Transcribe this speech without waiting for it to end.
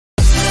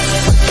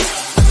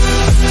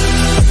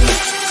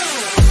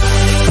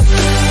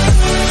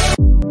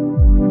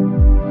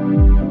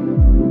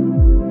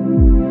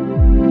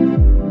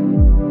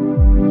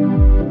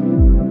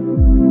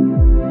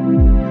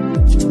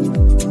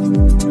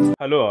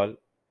Hello all.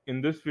 In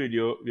this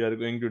video, we are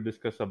going to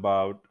discuss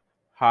about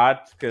hard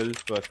skills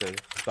versus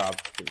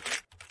soft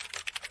skills.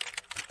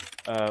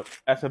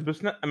 As a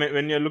business,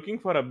 when you're looking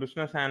for a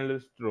business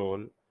analyst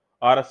role,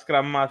 or a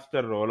scrum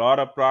master role, or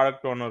a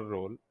product owner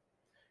role,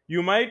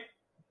 you might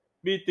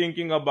be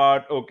thinking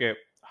about, okay,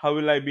 how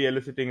will I be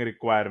eliciting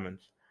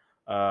requirements?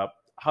 Uh,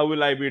 how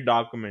will I be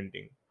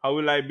documenting? How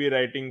will I be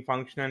writing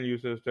functional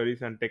user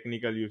stories and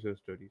technical user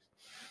stories?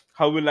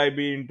 How will I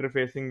be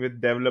interfacing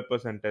with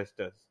developers and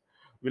testers?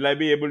 Will I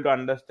be able to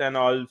understand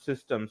all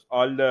systems,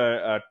 all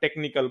the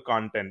technical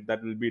content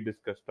that will be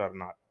discussed or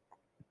not?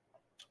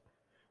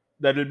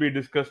 That will be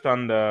discussed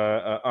on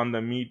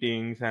the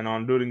meetings and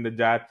on during the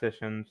chat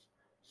sessions,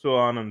 so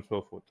on and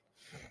so forth.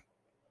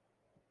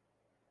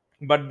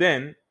 But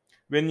then,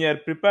 when you are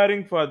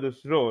preparing for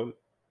this role,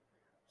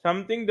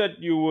 something that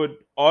you would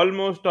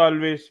almost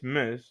always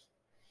miss,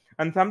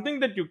 and something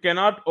that you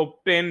cannot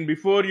obtain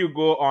before you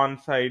go on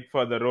site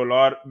for the role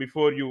or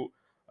before you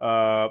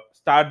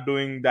start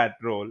doing that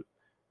role,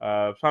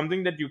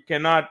 something that you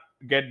cannot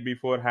get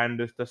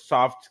beforehand is the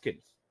soft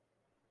skills.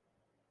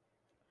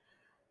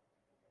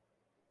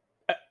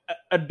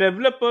 A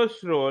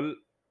developer's role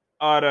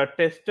or a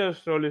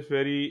tester's role is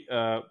very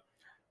uh,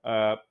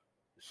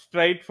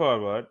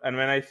 straightforward, and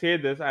when I say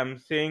this, I'm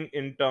saying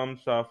in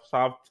terms of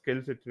soft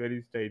skills, it's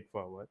very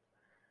straightforward.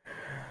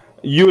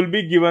 You will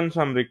be given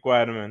some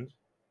requirements.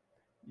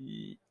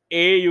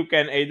 A, you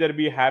can either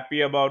be happy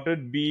about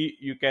it. B,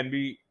 you can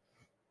be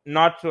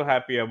not so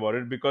happy about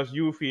it because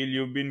you feel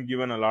you've been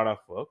given a lot of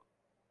work.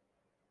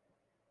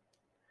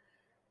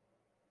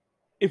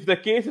 If the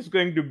case is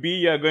going to be,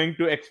 you're going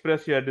to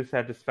express your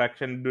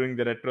dissatisfaction during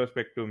the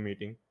retrospective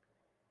meeting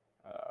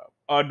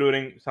or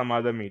during some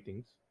other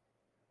meetings.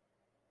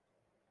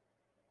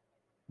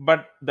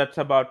 But that's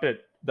about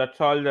it.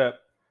 That's all the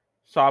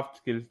soft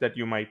skills that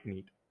you might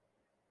need.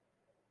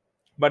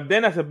 But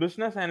then, as a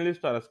business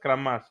analyst or a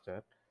scrum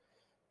master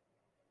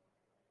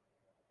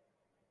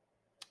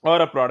or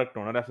a product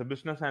owner, as a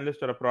business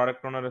analyst or a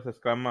product owner, as a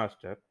scrum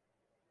master,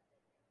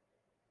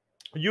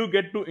 you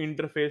get to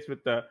interface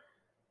with a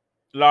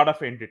lot of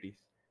entities.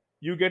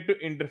 You get to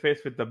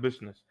interface with the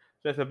business.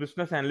 So, as a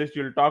business analyst,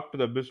 you'll talk to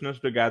the business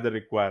to gather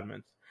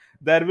requirements.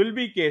 There will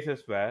be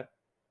cases where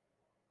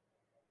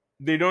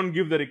they don't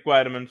give the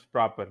requirements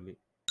properly.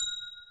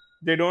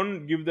 They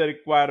don't give the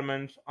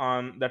requirements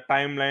on the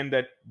timeline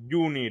that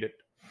you need it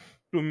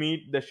to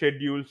meet the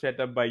schedule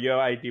set up by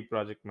your IT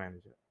project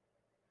manager.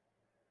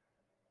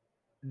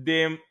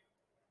 The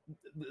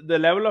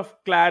level of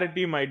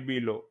clarity might be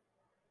low.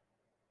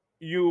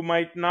 You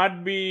might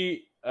not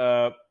be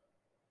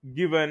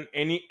given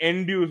any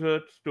end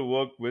users to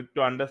work with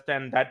to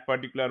understand that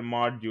particular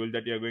module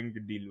that you're going to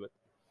deal with.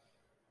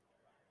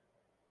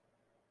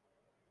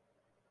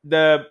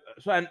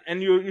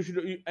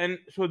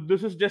 So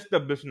this is just the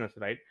business,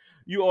 right?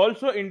 You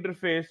also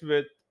interface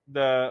with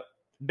the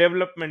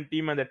development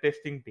team and the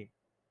testing team,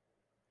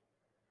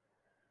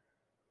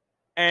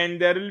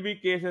 and there will be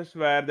cases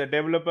where the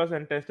developers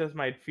and testers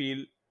might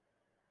feel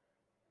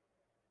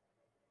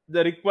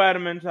the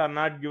requirements are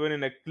not given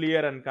in a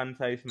clear and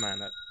concise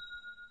manner.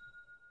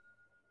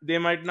 They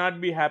might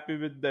not be happy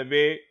with the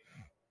way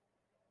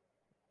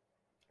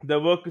the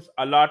work is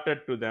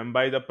allotted to them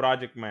by the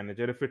project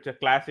manager if it's a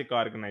classic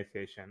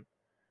organization,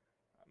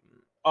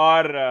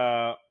 or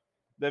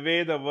the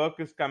way the work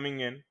is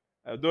coming in,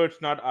 though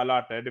it's not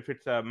allotted. If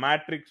it's a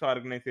matrix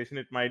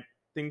organization,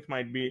 things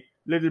might be a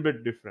little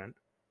bit different.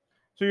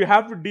 So you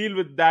have to deal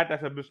with that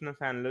as a business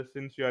analyst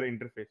since you are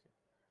interfacing.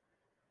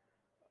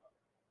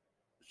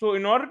 So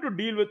in order to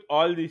deal with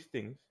all these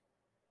things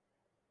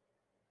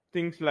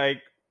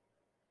like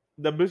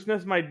the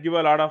business might give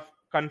a lot of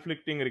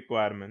conflicting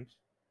requirements,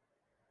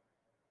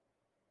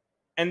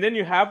 and then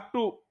you have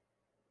to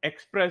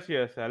express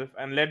yourself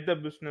and let the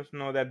business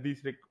know that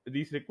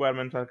these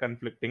requirements are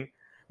conflicting,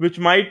 which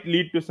might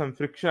lead to some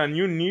friction, and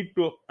you need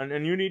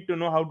to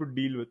know how to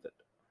deal with it.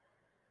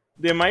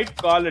 They might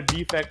call a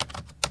defect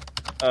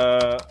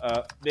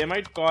they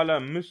might call a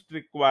missed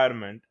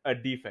requirement a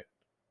defect,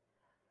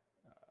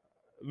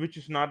 which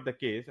is not the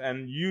case,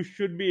 and you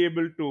should be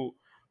able to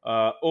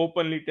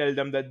openly tell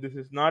them that this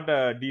is not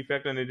a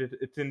defect and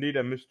it's indeed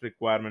a missed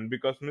requirement,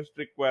 because missed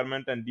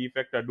requirement and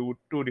defect are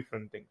two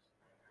different things.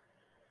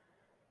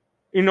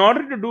 In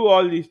order to do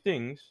all these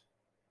things,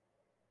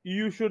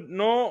 you should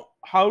know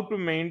how to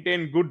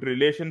maintain good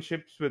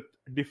relationships with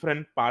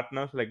different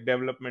partners like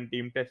development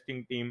team,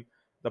 testing team,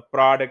 the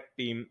product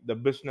team, the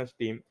business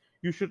team.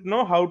 You should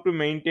know how to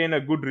maintain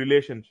a good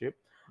relationship,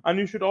 and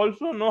you should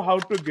also know how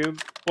to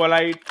give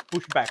polite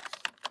pushbacks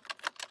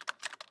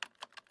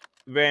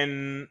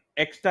when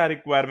extra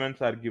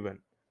requirements are given.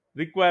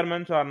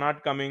 Requirements are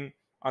not coming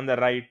on the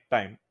right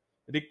time.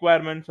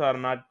 Requirements are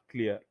not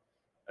clear.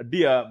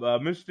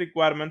 Missed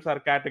requirements are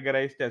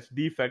categorized as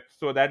defects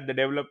so that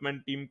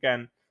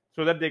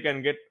they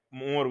can get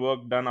more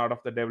work done out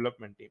of the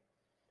development team.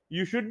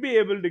 You should be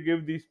able to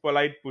give these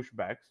polite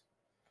pushbacks,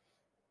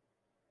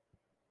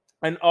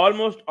 and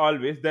almost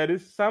always there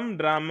is some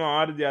drama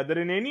or the other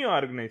in any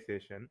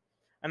organization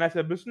And as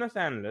a business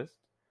analyst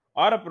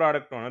or a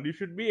product owner, you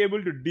should be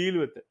able to deal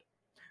with it.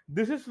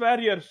 This is where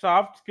your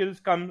soft skills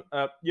come.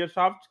 Your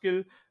soft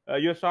skills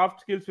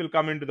will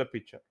come into the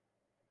picture.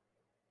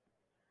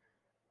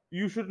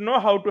 You should know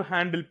how to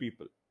handle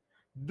people.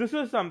 This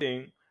is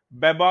something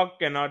Babak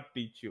cannot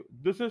teach you.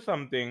 This is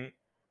something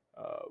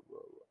uh,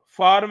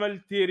 formal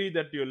theory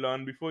that you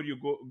learn before you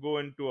go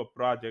into a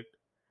project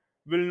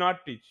will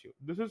not teach you.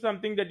 This is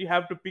something that you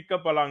have to pick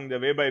up along the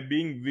way by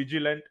being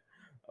vigilant,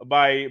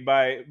 by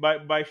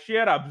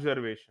sheer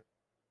observation.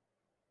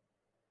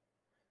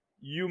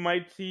 You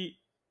might see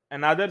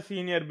another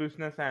senior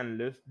business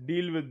analyst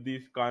deal with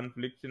these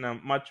conflicts in a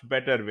much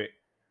better way,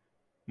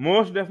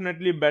 most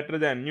definitely better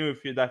than you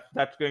if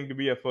that's going to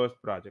be a first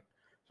project.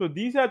 So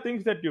these are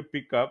things that you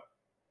pick up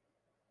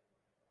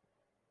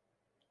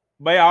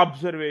by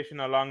observation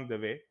along the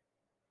way,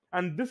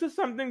 and this is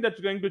something that's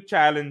going to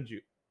challenge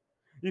you.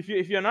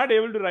 If you're not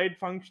able to write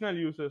functional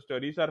user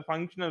stories or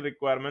functional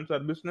requirements or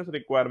business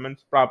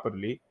requirements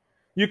properly,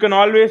 you can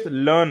always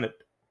learn it.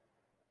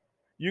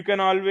 You can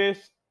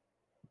always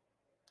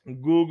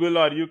Google,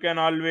 or you can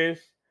always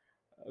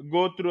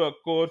go through a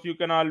course. You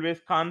can always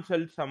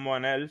consult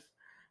someone else,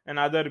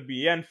 another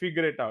BA, and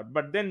figure it out.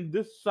 But then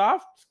this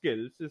soft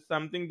skills is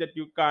something that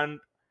you can't.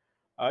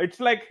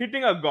 It's like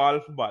hitting a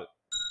golf ball,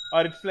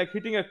 or it's like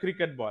hitting a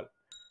cricket ball.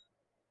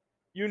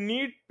 You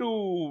need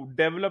to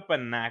develop a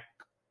knack.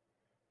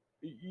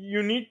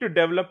 You need to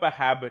develop a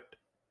habit.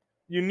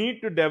 You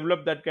need to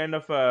develop that kind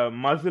of a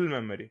muscle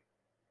memory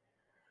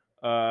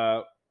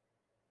uh,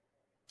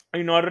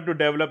 in order to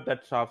develop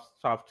that soft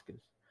skills.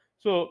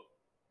 So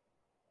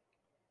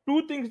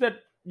two things that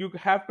you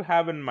have to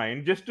have in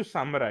mind, just to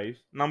summarize.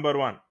 Number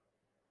one,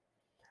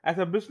 as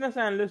a business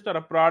analyst or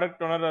a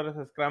product owner or as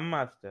a scrum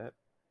master,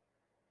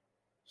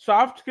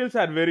 soft skills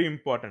are very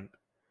important.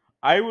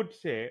 I would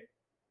say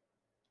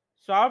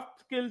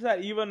soft skills are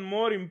even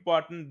more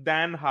important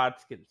than hard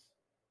skills.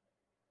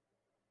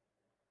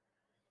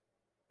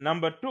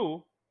 Number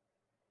two,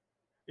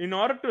 in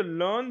order to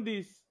learn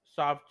these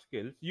soft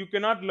skills, you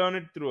cannot learn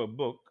it through a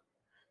book.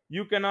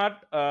 You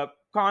cannot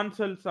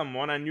consult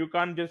someone, and you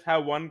can't just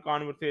have one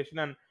conversation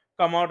and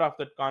come out of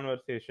that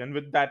conversation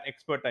with that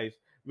expertise,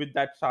 with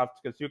that soft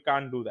skills. You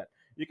can't do that.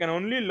 You can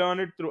only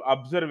learn it through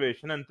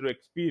observation and through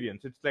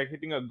experience. It's like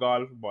hitting a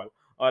golf ball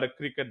or a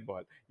cricket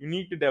ball. You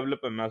need to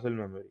develop a muscle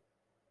memory.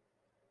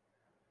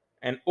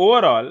 And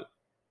overall,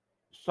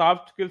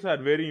 soft skills are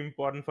very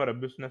important for a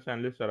business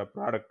analyst or a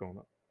product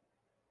owner.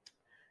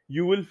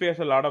 You will face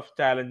a lot of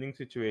challenging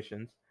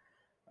situations,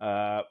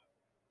 uh,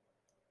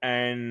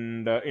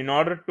 and in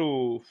order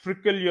to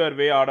frickle your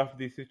way out of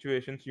these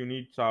situations, you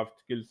need soft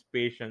skills,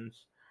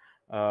 patience,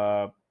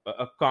 a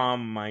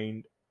calm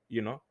mind.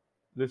 you know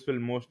this will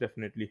most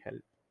definitely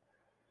help.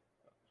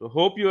 So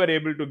hope you are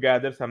able to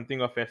gather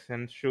something of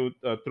essence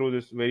through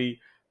this very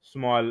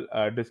small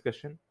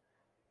discussion.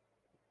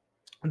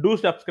 Do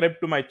subscribe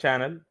to my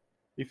channel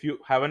if you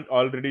haven't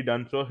already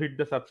done so. Hit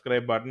the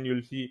subscribe button.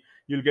 You'll see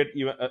you'll get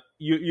even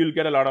you'll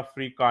get a lot of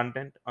free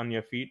content on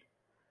your feed.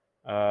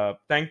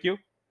 Thank you,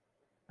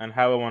 and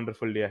have a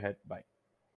wonderful day ahead. Bye.